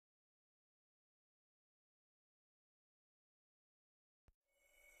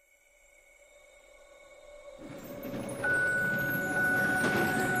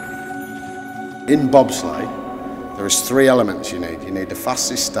In bobsleigh, there is 3 elements you need. You need the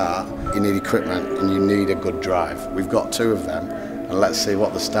fastest start, you need equipment, and you need a good drive. We've got 2 of them, and let's see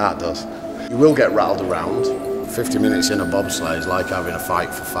what the start does. You will get rattled around. 50 minutes in a bobsleigh is like having a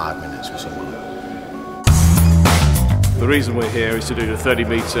fight for 5 minutes with someone. The reason we're here is to do the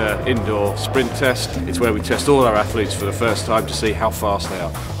 30-metre indoor sprint test. It's where we test all our athletes for the first time to see how fast they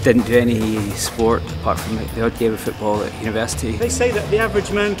are. Didn't do any sport apart from the odd game of football at university. They say that the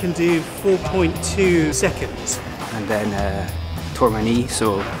average man can do 4.2 seconds. And then tore my knee,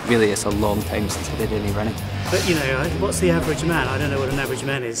 so really it's a long time since I did any running. But you know, what's the average man? I don't know what an average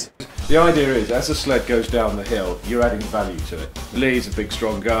man is. The idea is, as the sled goes down the hill, you're adding value to it. Lee's a big,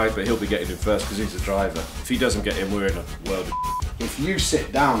 strong guy, but he'll be getting in first because he's the driver. If he doesn't get in, we're in a world of If you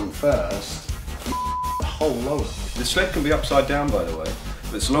sit down first, the whole load. The sled can be upside down, by the way,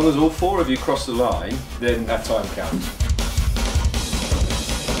 but as long as all 4 of you cross the line, then that time counts.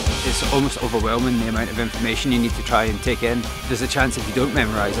 It's almost overwhelming, the amount of information you need to try and take in. There's a chance if you don't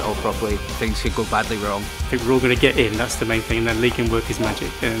memorise it all properly, things could go badly wrong. I think we're all going to get in, that's the main thing, and then Lee can work his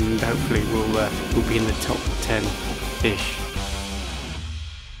magic, and hopefully we'll be in the top 10-ish.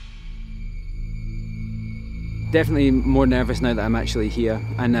 Definitely more nervous now that I'm actually here,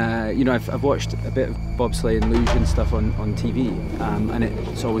 and you know, I've watched a bit of bobsleigh and luge and stuff on TV, and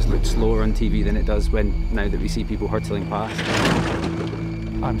it's always looked slower on TV than it does now that we see people hurtling past.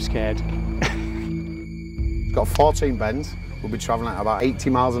 I'm scared. It's got 14 bends. We'll be travelling at about 80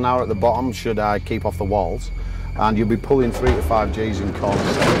 miles an hour at the bottom, should I keep off the walls. And you'll be pulling 3 to 5 Gs in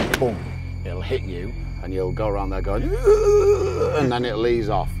corners. So boom, it'll hit you, and you'll go around there going, and then it'll ease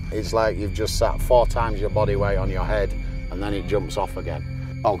off. It's like you've just sat 4 times your body weight on your head, and then it jumps off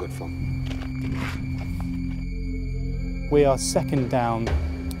again. All good fun. We are second down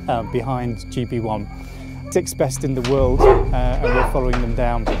behind GB1. 6th best in the world, and we're following them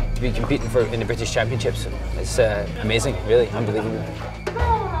down. To be competing in the British Championships, it's amazing, really, unbelievable.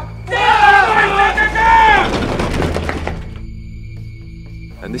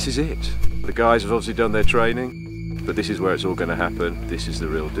 And this is it. The guys have obviously done their training, but this is where it's all going to happen. This is the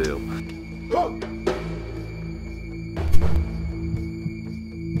real deal.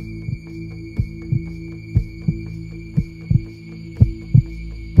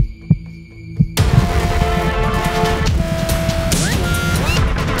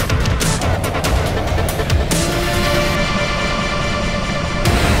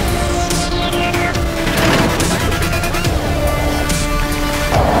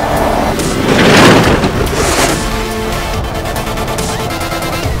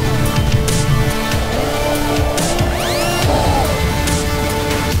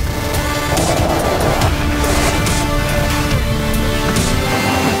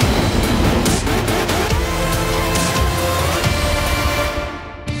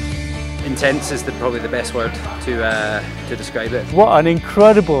 Intense is probably the best word to describe it. What an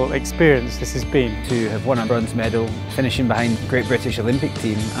incredible experience this has been. To have won a bronze medal, finishing behind the Great British Olympic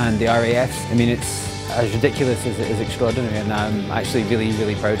team and the RAF, I mean, it's as ridiculous as it is extraordinary, and I'm actually really,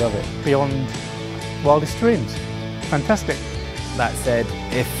 really proud of it. Beyond wildest dreams. Fantastic. That said,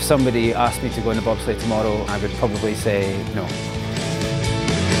 if somebody asked me to go in a bobsleigh tomorrow, I would probably say no.